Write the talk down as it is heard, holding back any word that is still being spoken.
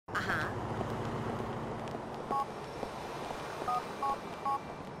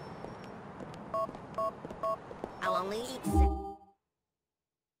only eat few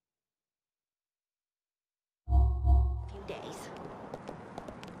days.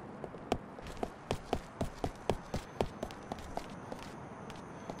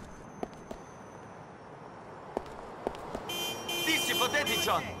 Dici, potete,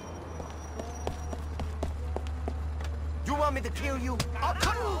 John. You want me to kill you? I'll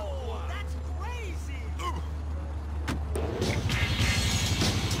cut you! That's crazy!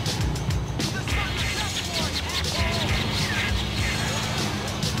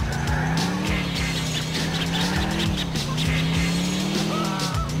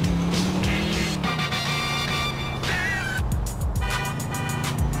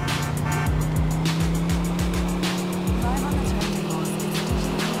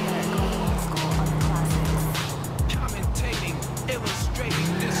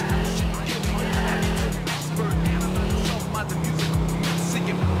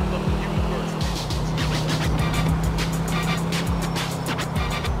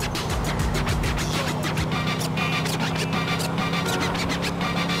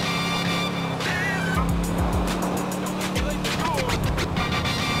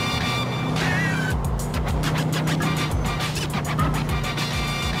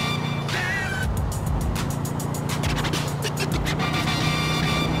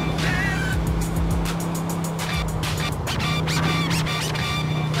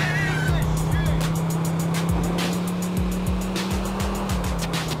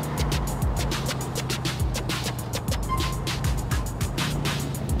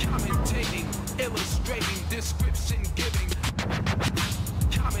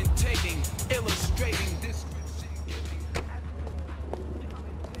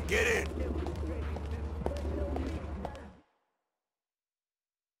 Get in!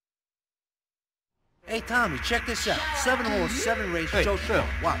 Hey, Tommy, check this out. 7-horse, 7-race, Hey, Joe Phil.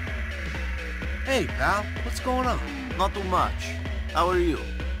 What? Hey, pal, what's going on? Not too much. How are you?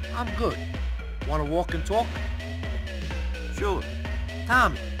 I'm good. Want to walk and talk? Sure.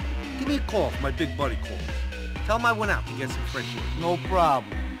 Tommy, give me a call if my big buddy calls. Tell him I went out to get some fresh air. No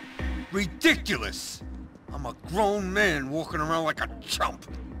problem. Ridiculous! I'm a grown man walking around like a chump.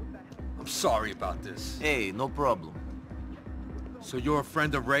 I'm sorry about this. Hey, no problem. So you're a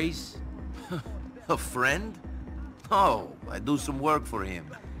friend of Ray's? A friend? No, I do some work for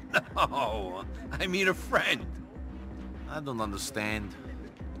him. No, I mean a friend. I don't understand.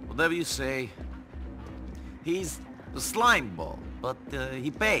 Whatever you say. He's a slime ball, but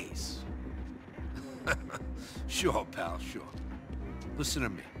he pays. Sure, pal, sure. Listen to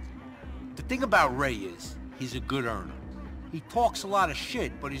me. The thing about Ray is, he's a good earner. He talks a lot of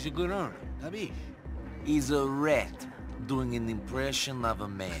shit, but he's a good earner. Tabish. He's a rat doing an impression of a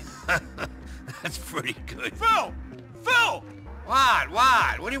man. That's pretty good. Phil! Phil! What?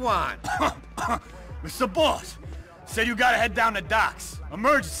 What do you want? Mr. Boss, said you gotta head down to docks.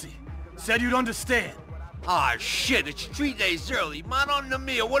 Emergency. Said you'd understand. Ah, shit, it's 3 days early. Man on the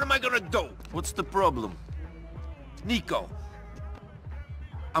meal, what am I gonna do? What's the problem? Niko,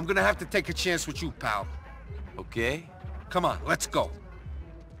 I'm gonna have to take a chance with you, pal. Okay? Come on, let's go.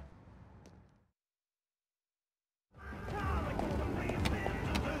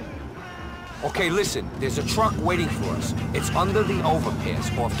 Okay, listen, there's a truck waiting for us. It's under the overpass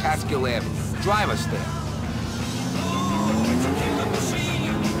off Catskill Avenue. Drive us there.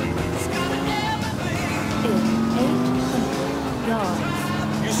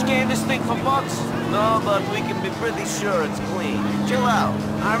 You scanned this thing for bugs? No, but we can be pretty sure it's clean. Chill out.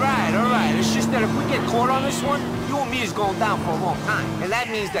 All right. It's just that if we get caught on this one, you and me is going down for a long time. And that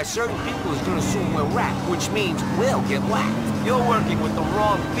means that certain people is gonna assume we're wrapped, which means we'll get whacked. You're working with the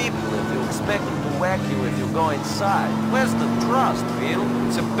wrong people if you expect them to whack you if you go inside. Where's the trust, Phil?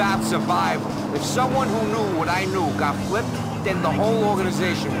 It's about survival. If someone who knew what I knew got flipped, then the whole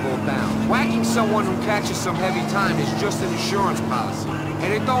organization will go down. Whacking someone who catches some heavy time is just an insurance policy.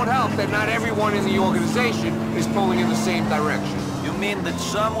 And it don't help that not everyone in the organization is pulling in the same direction. You mean that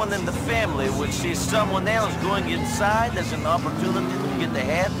someone in the family would see someone else going inside as an opportunity to get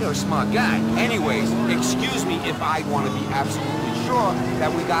ahead? You're a smart guy. Anyways, excuse me if I want to be absolutely sure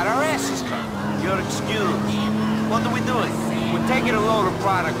that we got our asses covered. You're excused. What are we doing? We're taking a load of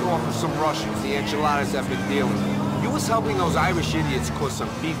product off of some Russians the enchiladas have been dealing with. You was helping those Irish idiots cause some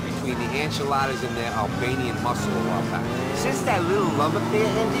beef between the enchiladas and their Albanian muscle a while back. Since that little love affair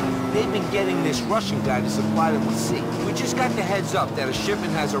ended, they've been getting this Russian guy to supply them with sea. We just got the heads up that a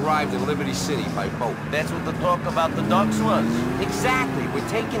shipment has arrived in Liberty City by boat. That's what the talk about the docks was. Exactly. We're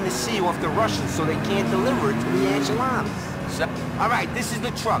taking the sea off the Russians so they can't deliver it to the enchiladas. All right, this is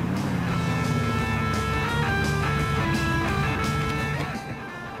the truck.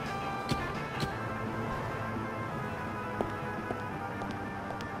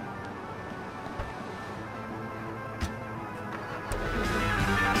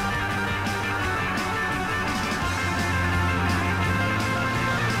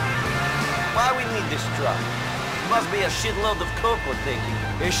 this truck? Must be a shitload of coke we're taking.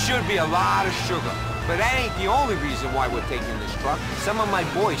 There should be a lot of sugar. But that ain't the only reason why we're taking this truck. Some of my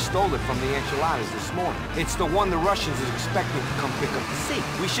boys stole it from the enchiladas this morning. It's the one the Russians is expecting to come pick up the seat.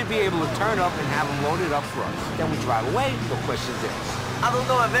 We should be able to turn up and have them loaded up for us. Then we drive away, no questions asked. I don't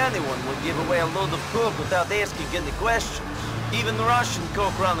know if anyone would give away a load of coke without asking any questions. Even the Russian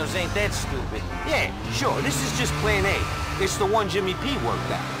coke runners ain't that stupid. Yeah, sure, this is just plan A. It's the one Jimmy P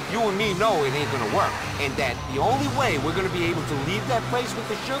worked out. You and me know it ain't gonna work. And that the only way we're gonna be able to leave that place with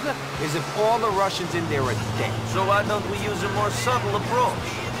the sugar is if all the Russians in there are dead. So why don't we use a more subtle approach?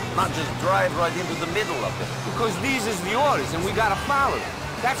 Not just drive right into the middle of it. Because these is the orders and we gotta follow them.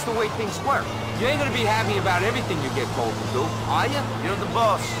 That's the way things work. You ain't gonna be happy about everything you get told to do, are you? You're the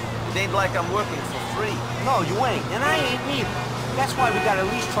boss. It ain't like I'm working for free. No, you ain't, and I ain't either. That's why we gotta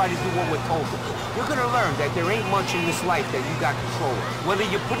at least try to do what we're told to do. You're gonna learn that there ain't much in this life that you got control of. Whether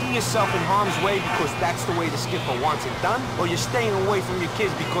you're putting yourself in harm's way because that's the way the skipper wants it done, or you're staying away from your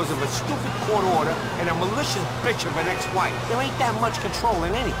kids because of a stupid court order and a malicious bitch of an ex-wife. There ain't that much control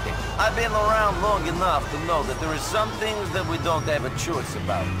in anything. I've been around long enough to know that there are some things that we don't have a choice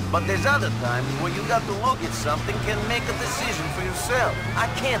about. But there's other times where you got to look at something and make a decision for yourself. I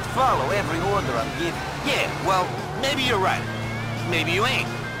can't follow every order I'm given. Yeah, well, maybe you're right. Maybe you ain't.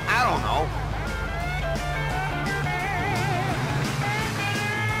 I don't know.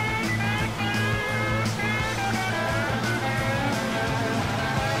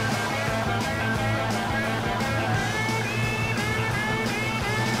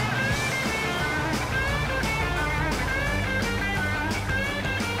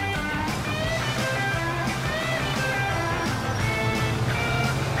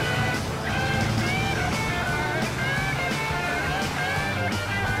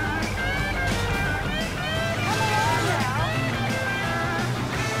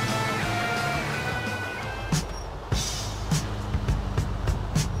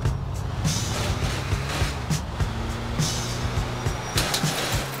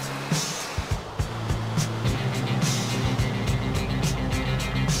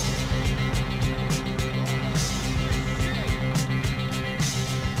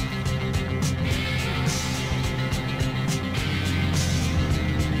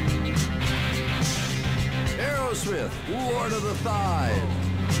 War to the Five.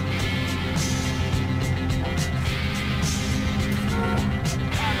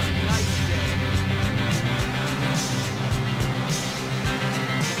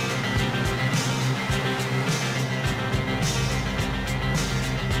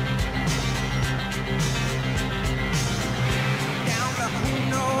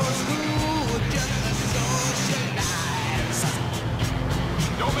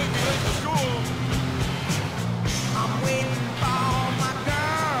 Don't make me late for school. I'm waiting for my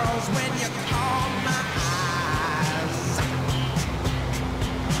girls when you call my eyes.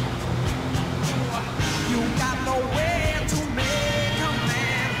 You got no way to make a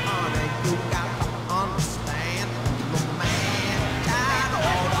man, honey. You got to understand the man got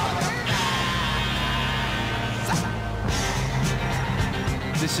all of the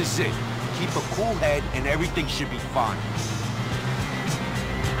guys. This is it. Keep a cool head and everything should be fine.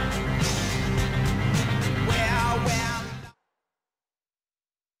 Well.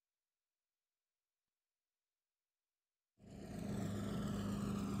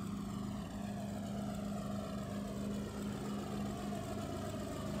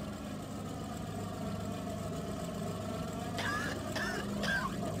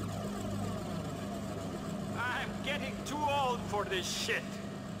 I'm getting too old for this shit.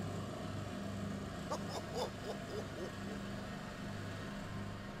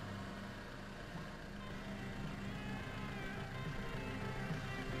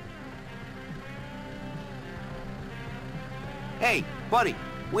 Hey, buddy,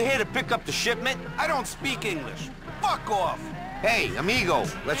 we're here to pick up the shipment. I don't speak English. Fuck off. Hey, amigo,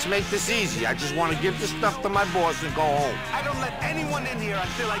 let's make this easy. I just want to give the stuff to my boss and go home. I don't let anyone in here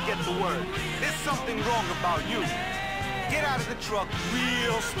until I get the word. There's something wrong about you. Get out of the truck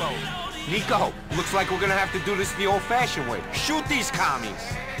real slow. Niko, looks like we're gonna have to do this the old-fashioned way. Shoot these commies!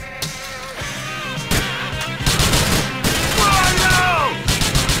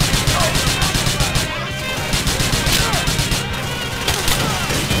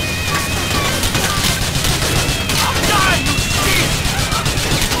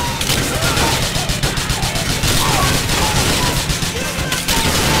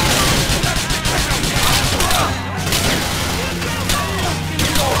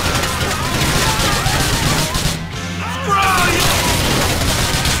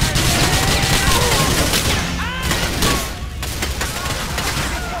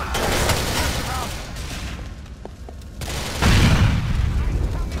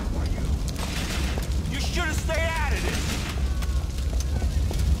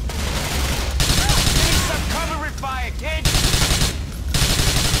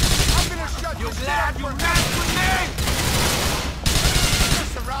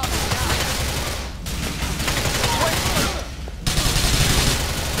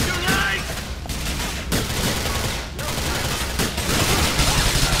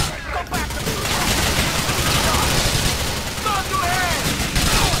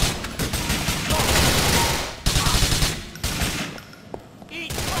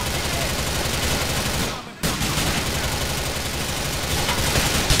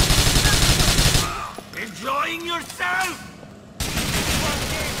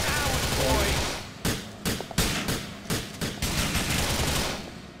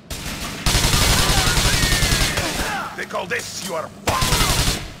 call this your fault?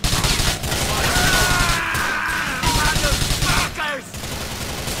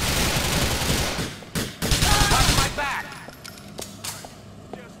 Watch my back!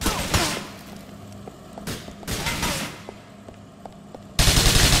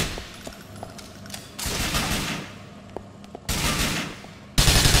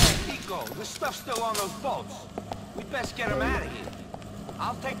 Niko, this stuff's still on those boats. We best get him out of here.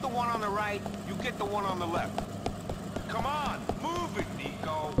 I'll take the one on the right, you get the one on the left. Come on, move it,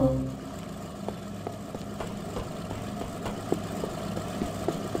 Niko.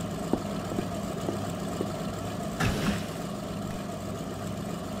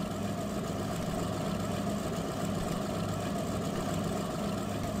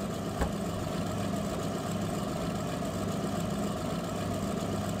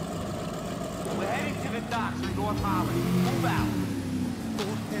 We're heading to the docks in North Holland. Move out.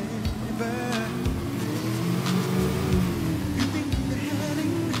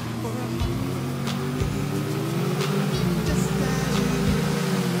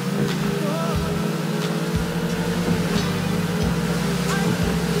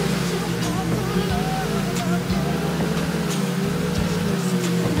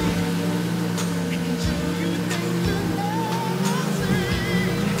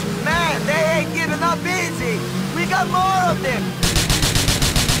 Man, they ain't giving up easy. We got more of them.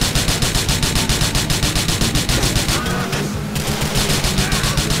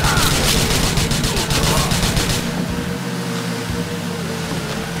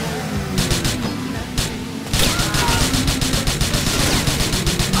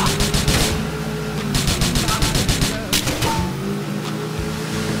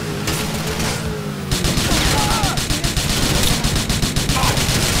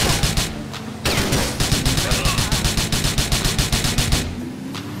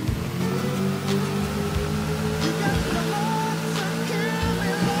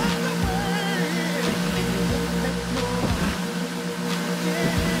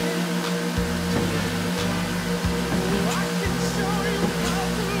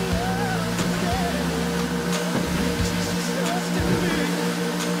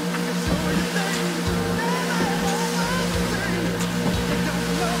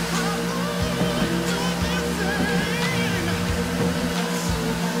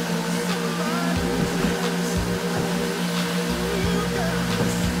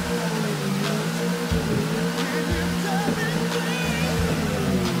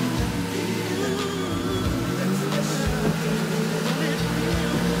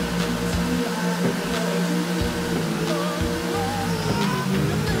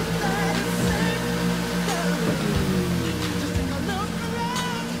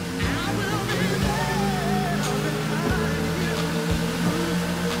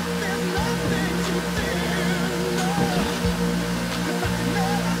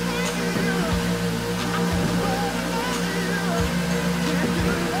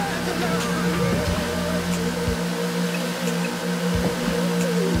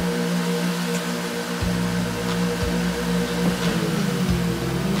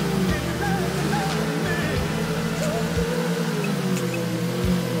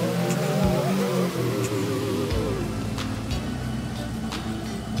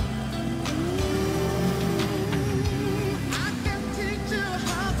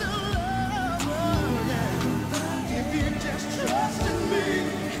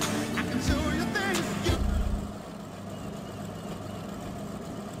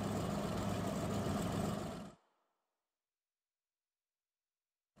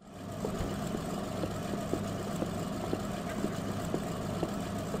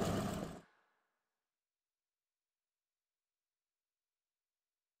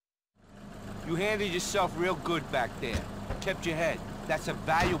 You handled yourself real good back there. Kept your head. That's a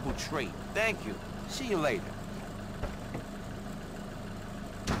valuable trait. Thank you. See you later.